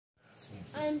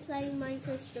I'm playing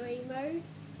Minecraft Story Mode.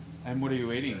 And what are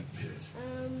you eating?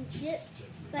 Chips.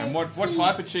 And what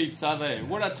type of chips are there?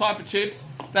 What are type of chips?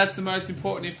 That's the most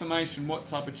important information. What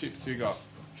type of chips you got?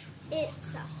 It's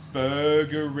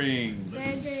Burger rings.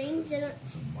 Burger rings.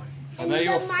 Are they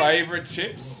your favourite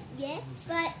chips? Yeah,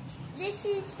 but this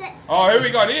is the... Oh, who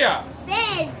we got here?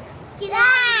 Ben! Get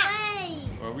out!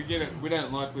 Well, we get it. We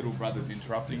don't like little brothers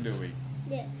interrupting, do we?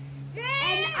 Yeah.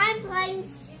 And I'm playing,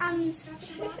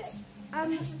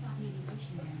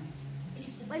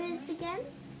 what is it again?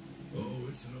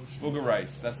 Booger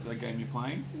Race. That's the game you're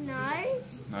playing? No.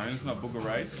 No, it's not Booger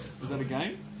Race. Is that a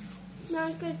game?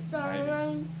 Minecraft Story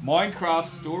Mode. Minecraft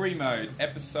Story Mode.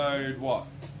 Episode what?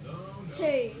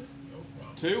 2.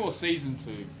 2 or Season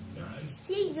 2?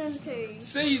 Season 2.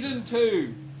 Season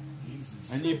 2!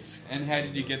 And how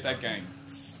did you get that game?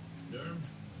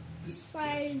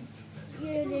 By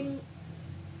using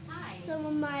some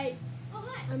of my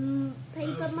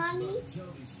paper money.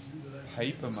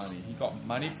 Paper money. He got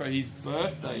money for his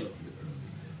birthday.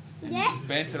 And Yeah. he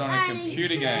spent it on a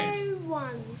computer game. Two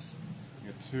ones.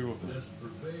 You got 2 of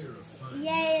them.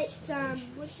 Yeah, it's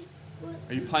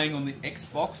Are you playing on the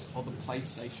Xbox or the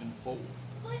PlayStation 4?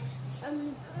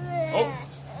 Oh.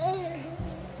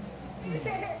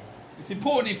 It's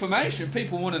important information.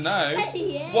 People want to know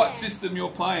Yeah. what system you're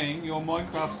playing your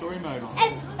Minecraft Story Mode on.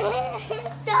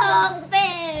 Stop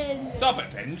it! Stop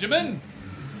it, Benjamin!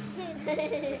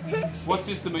 What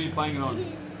system are you playing it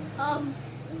on?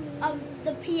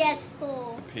 The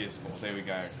PS4. The PS4, there we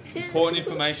go. Important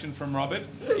information from Robert.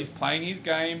 He's playing his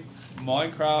game,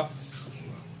 Minecraft,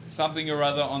 something or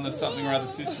other on the something or other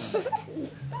system.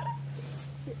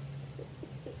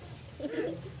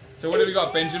 So what have we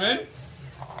got, Benjamin?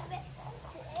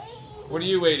 What are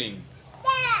you eating?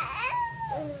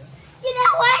 You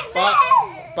know what, man?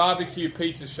 Barbecue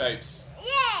pizza shapes.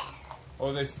 Yeah.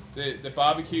 Or the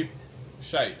barbecue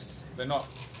shapes. They're not...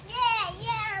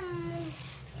 Yeah.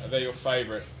 Are they your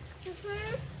favourite?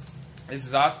 This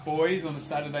is us boys on a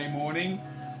Saturday morning.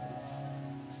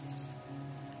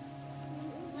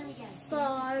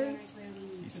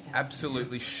 He's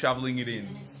absolutely shoveling it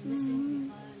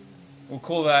in. We'll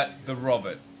call that the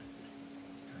Robert.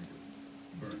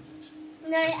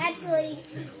 No, actually,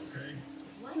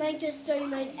 Minecraft Story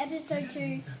Mode Episode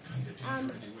 2.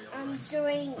 I'm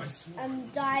doing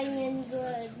dying in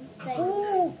good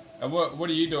things. And what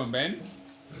are you doing, Ben?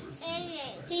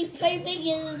 He's pooping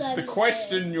in The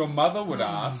question your mother would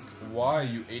ask, why are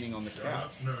you eating on the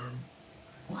couch?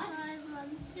 What?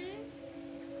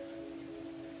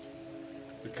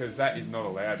 Because that is not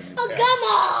allowed in this Oh, house. come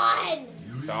on!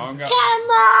 So I'm going Come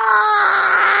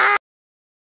on!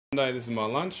 Sunday, this is my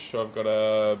lunch. I've got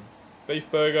a beef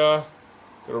burger,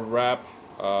 got a wrap,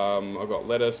 I've got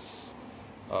lettuce,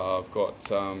 I've got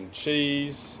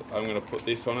cheese. I'm going to put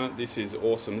this on it. This is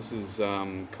awesome. This is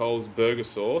Cole's burger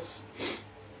sauce.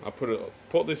 I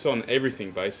put this on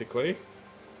everything basically.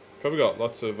 Probably got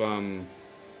lots of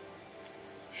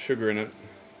sugar in it.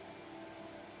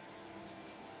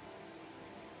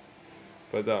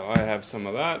 But I have some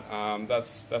of that.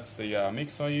 That's the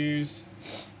mix I use,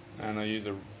 and I use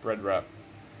a bread wrap.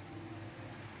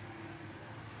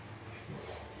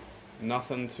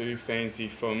 Nothing too fancy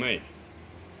for me.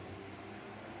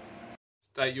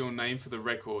 State your name for the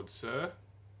record, sir.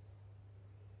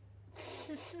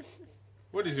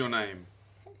 What is your name?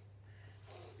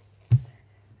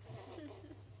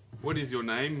 What is your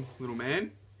name, little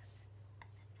man?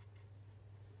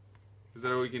 Is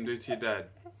that all we can do to your dad?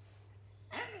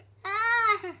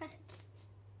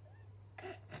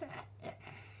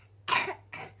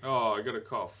 Oh, I got a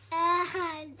cough.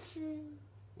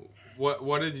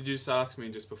 What did you just ask me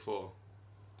just before?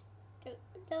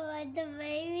 The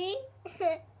baby?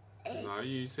 No,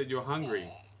 you said you're hungry.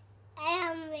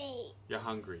 I'm hungry. You're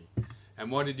hungry.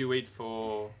 And what did you eat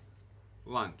for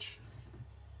lunch?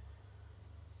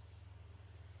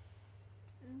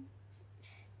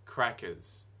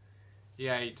 Crackers. He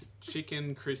ate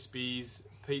chicken crispies,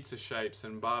 pizza shapes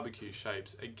and barbecue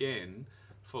shapes again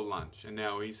for lunch, and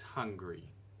now he's hungry.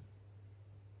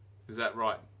 Is that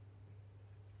right?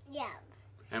 Yeah.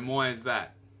 And why is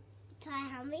that? Am I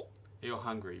hungry? You're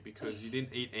hungry because you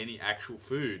didn't eat any actual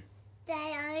food. They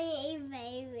only eat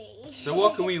baby. So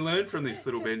what can we learn from this,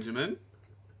 little Benjamin?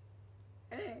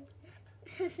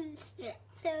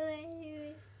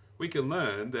 We can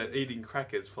learn that eating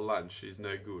crackers for lunch is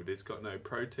no good. It's got no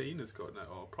protein. It's got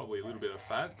no, probably a little bit of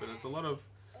fat, but it's a lot of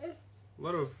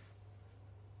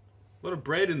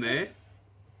bread in there.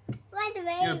 What baby?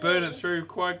 You're gonna burn it through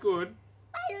quite good.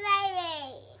 What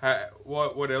baby?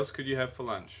 What else could you have for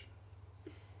lunch?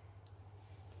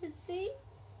 Chippy?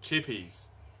 Chippies.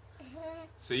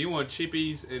 So you want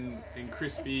chippies and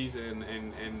crispies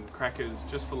and crackers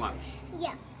just for lunch?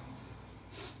 Yeah.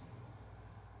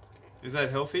 Is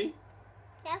that healthy?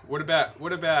 Yeah. What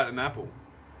about an apple?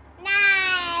 No.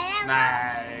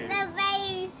 No. The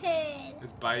baby food.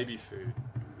 It's baby food.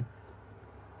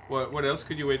 What else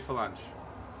could you eat for lunch?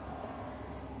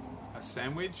 A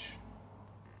sandwich?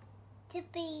 To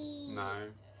be. No.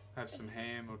 Have some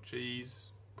ham or cheese.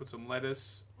 Put some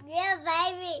lettuce. Yeah,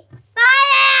 baby. Baby!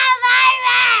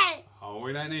 Oh,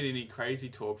 we don't need any crazy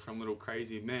talk from little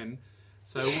crazy men.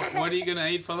 So what are you going to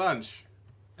eat for lunch?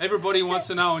 Everybody wants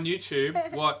to know on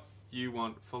YouTube what you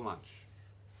want for lunch.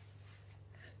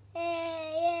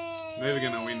 Never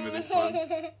going to win with this one.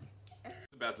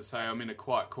 About to say I'm in a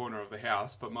quiet corner of the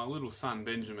house, but my little son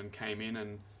Benjamin came in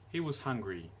and he was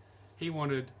hungry. He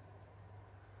wanted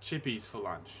chippies for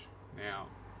lunch. Now,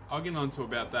 I'll get on to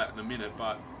about that in a minute,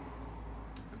 but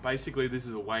basically this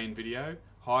is a Wayne video.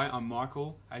 Hi, I'm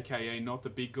Michael, aka Not the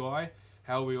Big Guy.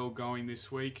 How are we all going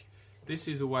this week? This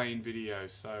is a Wayne video.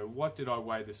 So what did I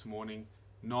weigh this morning?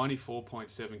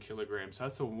 94.7 kilograms. So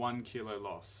that's a 1 kilo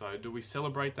loss. So do we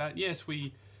celebrate that? Yes,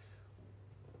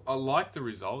 I like the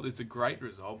result. It's a great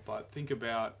result, but think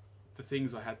about the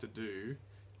things I had to do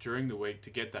during the week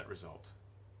to get that result.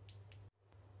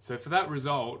 So for that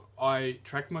result, I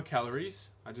tracked my calories.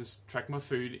 I just tracked my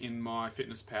food in my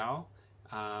Fitness Pal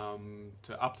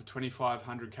to up to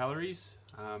 2,500 calories.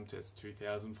 That's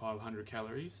 2,500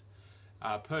 calories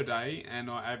per day, and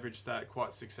I averaged that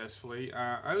quite successfully.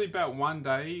 Only about one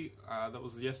day, that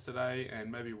was yesterday,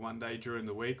 and maybe one day during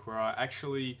the week where I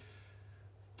actually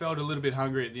felt a little bit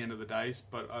hungry at the end of the days,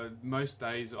 but most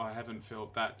days I haven't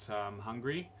felt that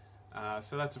hungry.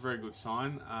 So that's a very good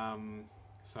sign.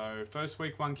 So first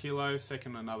week 1 kilo,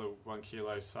 second another 1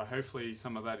 kilo. So hopefully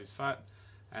some of that is fat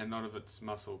and none of it's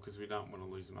muscle, because we don't want to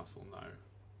lose muscle.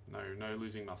 No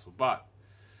losing muscle. But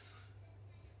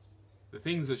the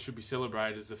things that should be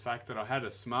celebrated is the fact that I had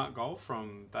a SMART goal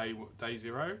from day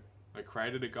zero. I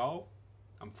created a goal.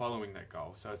 I'm following that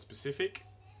goal. So it's specific.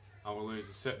 I will lose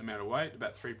a certain amount of weight,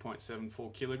 about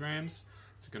 3.74 kilograms.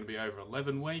 It's going to be over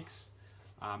 11 weeks.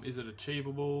 Is it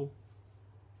achievable?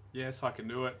 Yes, I can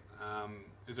do it.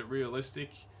 Is it realistic?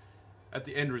 At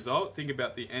the end result, think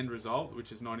about the end result,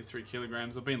 which is 93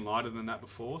 kilograms. I've been lighter than that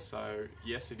before, so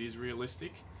yes, it is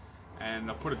realistic.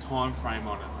 And I put a time frame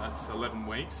on it. That's 11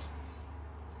 weeks.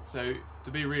 So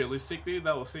to be realistic, the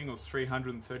other thing was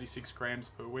 336 grams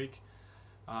per week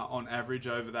on average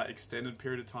over that extended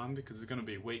period of time, because there's going to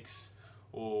be weeks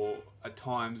or at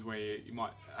times where you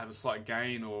might have a slight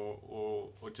gain or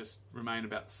just remain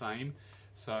about the same.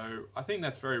 So I think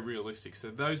that's very realistic.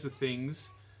 So those are things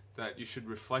that you should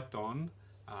reflect on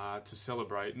to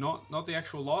celebrate. Not the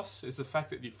actual loss, is the fact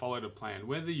that you followed a plan.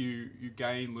 Whether you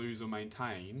gain, lose or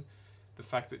maintain, the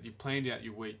fact that you planned out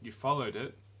your week, you followed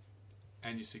it,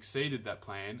 and you succeeded that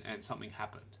plan, and something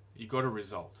happened. You got a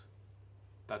result.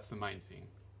 That's the main thing.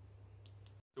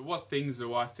 So what things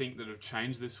do I think that have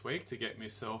changed this week to get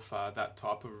myself that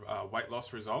type of weight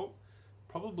loss result?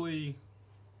 Probably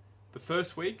the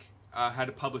first week I had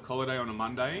a public holiday on a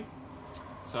Monday.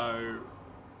 So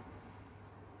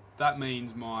that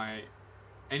means my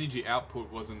energy output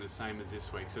wasn't the same as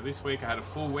this week. So this week I had a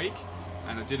full week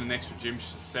and I did an extra gym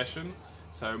session.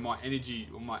 So my energy,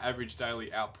 or my average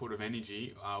daily output of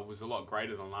energy was a lot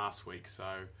greater than last week. So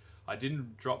I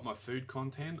didn't drop my food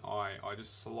content. I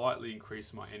just slightly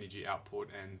increased my energy output,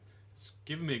 and it's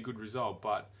given me a good result.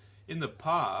 But in the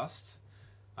past,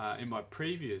 in my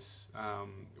previous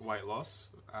weight loss,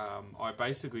 I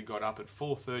basically got up at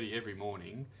 4:30 every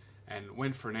morning and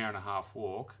went for an hour and a half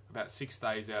walk, about 6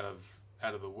 days out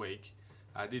of the week.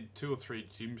 I did 2 or 3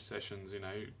 gym sessions,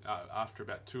 after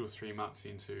about 2 or 3 months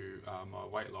into my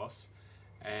weight loss,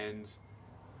 and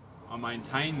I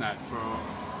maintained that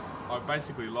I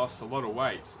basically lost a lot of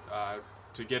weight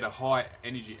to get a high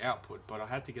energy output, but I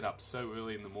had to get up so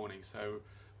early in the morning. So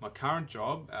my current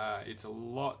job, it's a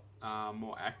lot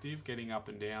more active, getting up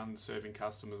and down, serving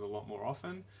customers a lot more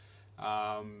often.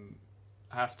 I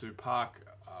have to park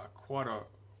quite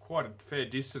a fair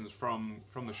distance from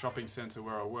the shopping centre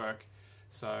where I work,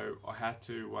 so I had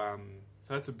to.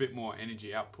 So that's a bit more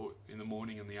energy output in the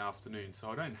morning and the afternoon. So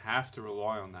I don't have to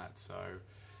rely on that. So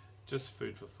just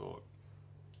food for thought.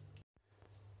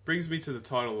 Brings me to the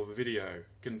title of the video: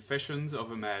 Confessions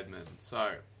of a Madman.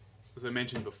 So, as I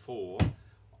mentioned before,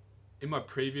 in my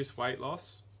previous weight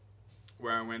loss,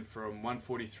 where I went from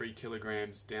 143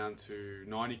 kilograms down to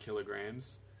 90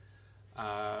 kilograms,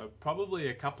 probably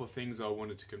a couple of things I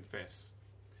wanted to confess.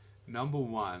 Number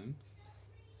one,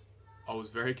 I was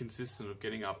very consistent of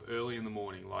getting up early in the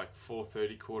morning, like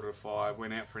 4:30, 4:45,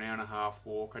 went out for an hour and a half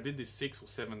walk. I did this 6 or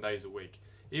 7 days a week.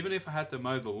 Even if I had to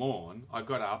mow the lawn, I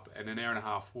got up and an hour and a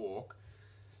half walk,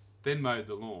 then mowed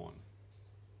the lawn.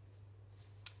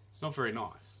 It's not very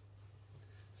nice.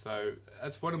 So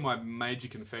that's one of my major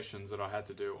confessions that I had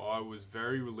to do. I was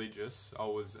very religious. I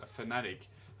was a fanatic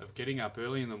of getting up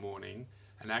early in the morning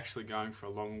and actually going for a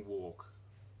long walk.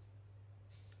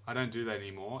 I don't do that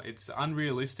anymore. It's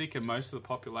unrealistic, and most of the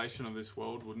population of this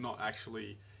world would not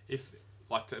actually,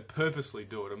 to purposely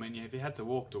do it. I mean, if you had to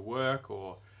walk to work,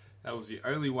 or that was the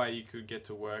only way you could get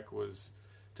to work, was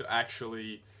to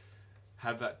actually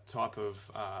have that type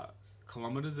of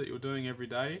kilometers that you were doing every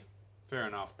day, fair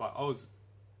enough. But I was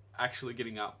actually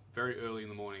getting up very early in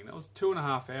the morning. That was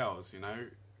 2.5 hours,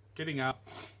 getting up,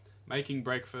 making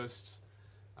breakfast,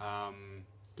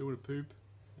 doing a poop,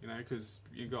 because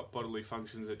you've got bodily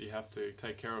functions that you have to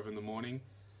take care of in the morning.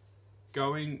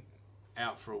 Going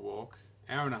out for a walk,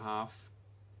 hour and a half,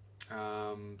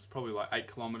 it's probably like 8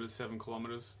 kilometers, 7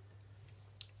 kilometers.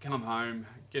 Come home,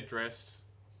 get dressed,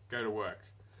 go to work.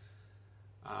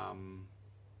 I'm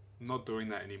not doing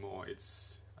that anymore.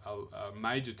 It's a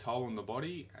major toll on the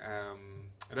body.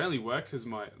 It only worked because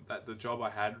the job I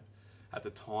had at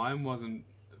the time wasn't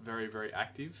very, very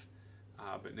active,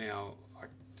 but now I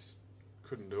just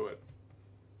couldn't do it.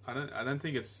 I don't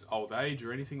think it's old age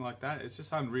or anything like that. It's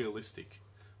just unrealistic,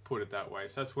 put it that way.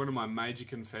 So that's one of my major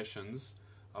confessions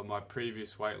of my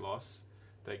previous weight loss.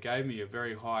 They gave me a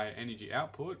very high energy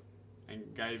output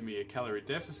and gave me a calorie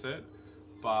deficit,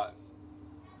 but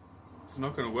it's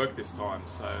not going to work this time.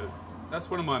 So that's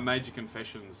one of my major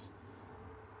confessions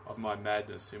of my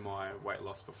madness in my weight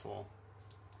loss before.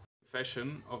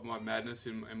 Confession of my madness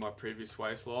in my previous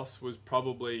weight loss was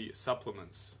probably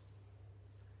supplements.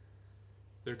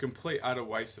 They're a complete utter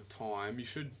waste of time. You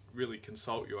should really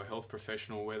consult your health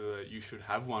professional whether you should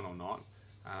have one or not,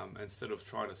 instead of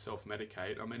trying to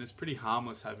self-medicate. I mean, it's pretty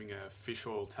harmless having a fish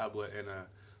oil tablet and a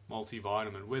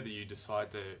multivitamin. Whether you decide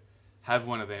to have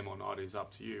one of them or not is up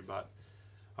to you, but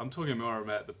I'm talking more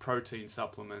about the protein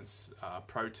supplements,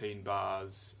 protein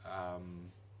bars,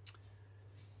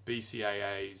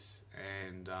 BCAAs,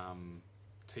 and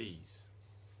teas.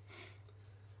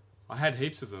 I had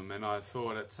heaps of them, and I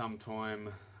thought at some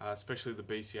time, especially the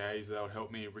BCAAs, they would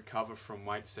help me recover from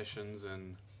weight sessions,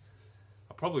 and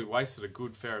I probably wasted a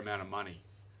good fair amount of money.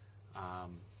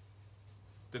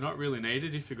 They're not really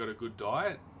needed if you've got a good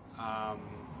diet.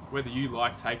 Whether you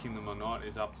like taking them or not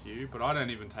is up to you, but I don't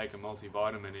even take a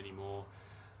multivitamin anymore,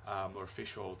 or a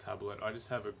fish oil tablet. I just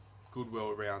have a good,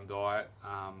 well-round diet.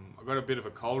 I've got a bit of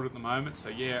a cold at the moment, so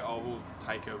yeah, I will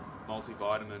take a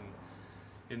multivitamin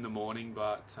in the morning,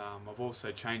 but I've also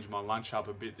changed my lunch up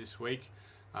a bit this week.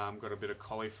 Got a bit of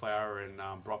cauliflower and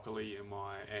broccoli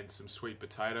and some sweet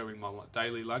potato in my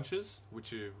daily lunches,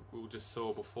 which we just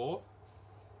saw before.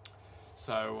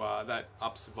 So that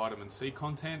ups the vitamin C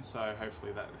content, so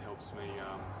hopefully that helps me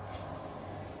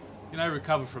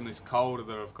recover from this cold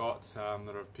that I've got,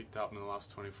 that I've picked up in the last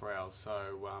 24 hours.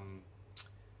 So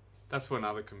that's one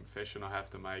other confession I have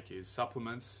to make, is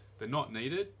supplements. They're not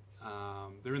needed.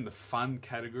 They're in the fun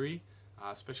category,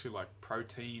 especially like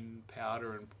protein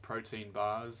powder and protein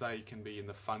bars. They can be in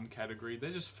the fun category.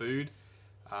 They're just food.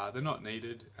 They're not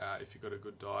needed if you've got a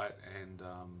good diet, and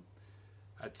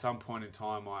at some point in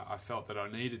time I felt that I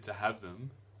needed to have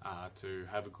them to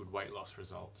have a good weight loss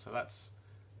result. So that's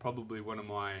probably one of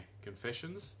my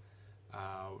confessions.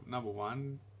 Number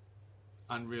one,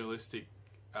 unrealistic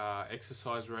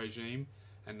exercise regime,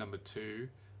 and number two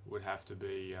would have to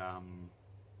be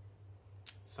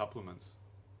supplements.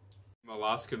 My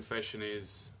last confession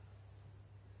is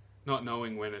not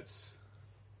knowing when it's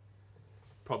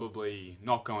probably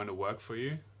not going to work for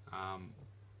you.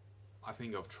 I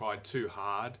think I've tried too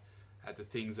hard at the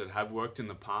things that have worked in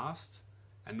the past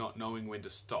and not knowing when to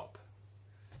stop.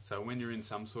 So when you're in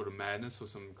some sort of madness or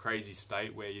some crazy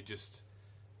state where you just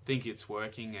think it's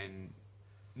working and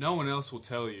no one else will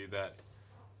tell you that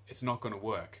it's not going to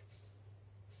work,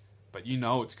 but you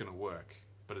know it's going to work,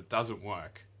 but it doesn't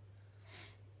work.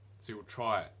 So you'll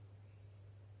try it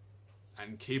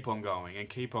and keep on going and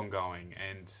keep on going,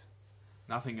 and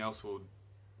nothing else is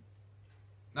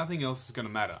going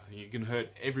to matter. You can hurt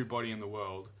everybody in the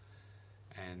world,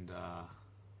 and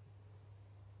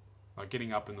like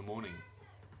getting up in the morning,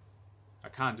 I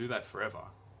can't do that forever.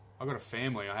 I've got a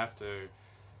family. I have to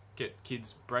get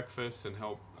kids breakfast and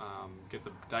help get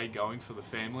the day going for the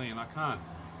family, and I can't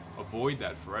avoid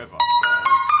that forever. So,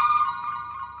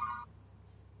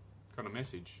 got a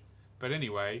message. But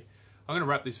anyway, I'm going to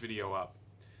wrap this video up.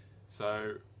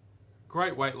 So,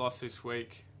 great weight loss this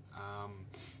week.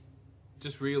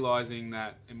 just realizing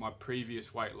that in my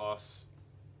previous weight loss,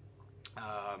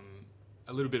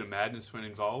 a little bit of madness went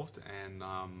involved, and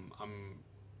I'm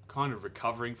kind of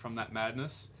recovering from that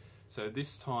madness. So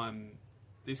this time,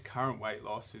 this current weight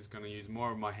loss is going to use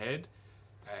more of my head,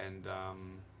 and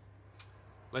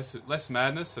less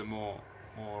madness and more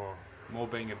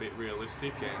being a bit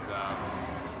realistic and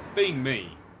being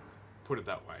me, put it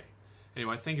that way.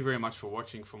 Anyway, thank you very much for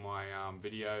watching for my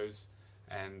videos,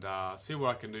 and see what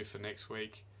I can do for next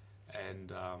week,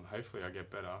 and hopefully I get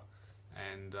better.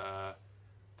 And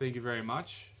thank you very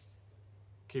much.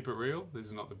 Keep it real. This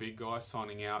is Not the Big Guy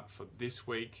signing out for this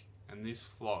week and this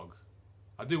vlog.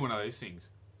 I do one of those things.